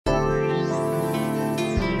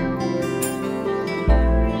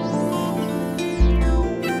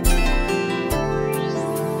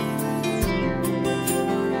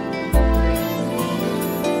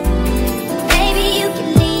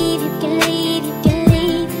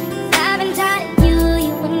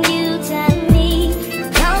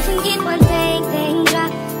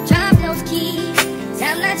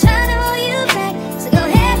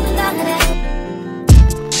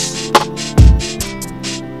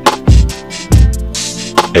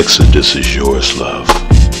Exodus is yours, love.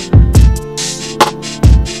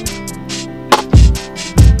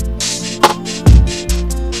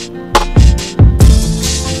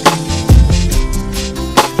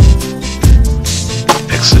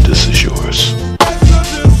 Exodus is yours.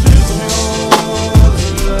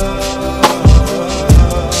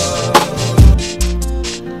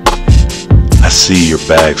 I see your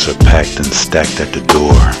bags are packed and stacked at the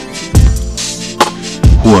door.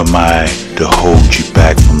 Who am I to hold you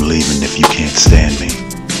back from leaving if you can't stand me?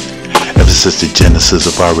 Ever since the genesis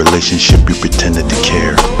of our relationship, you pretended to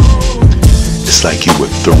care. It's like you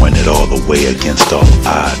were throwing it all away against all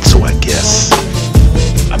odds, so I guess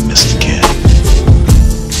I missed again.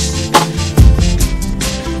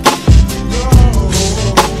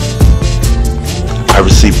 I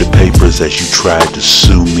received the papers as you tried to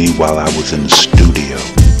sue me while I was in the studio.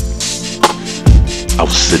 I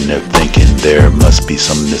was sitting there thinking there must be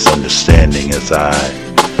some misunderstanding as I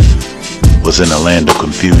was in a land of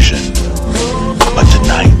confusion. But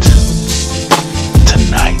tonight,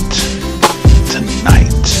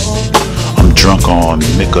 I'm drunk on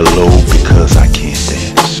Michelob because I can't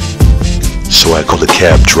dance. So I called a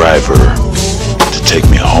cab driver to take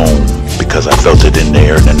me home because I felt it in the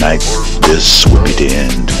air tonight. This would be the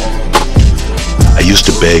end. I used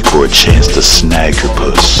to beg for a chance to snag your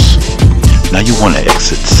puss. Now you want to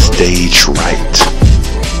exit stage right.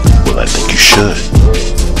 Well, I think you should.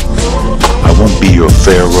 I won't be your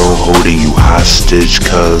pharaoh holding you hostage,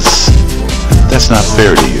 cause that's not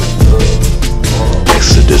fair to you.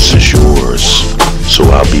 Exodus is yours, so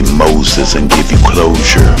I'll be Moses and give you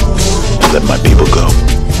closure and let my people go.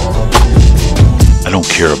 I don't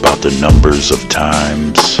care about the numbers of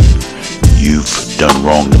times you've done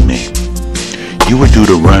wrong to me. You were due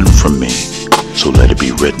to run from me, so let it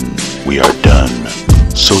be written. We are done,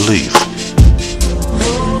 so leave.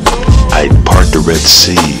 I'd part the Red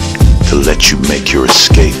Sea to let you make your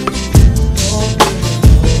escape.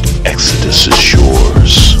 Exodus is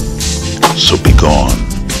yours, so be gone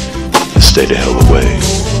and stay the hell away.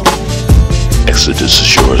 Exodus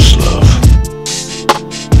is yours, love.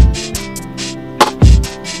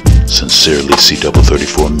 Sincerely,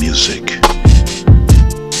 Double34 Music.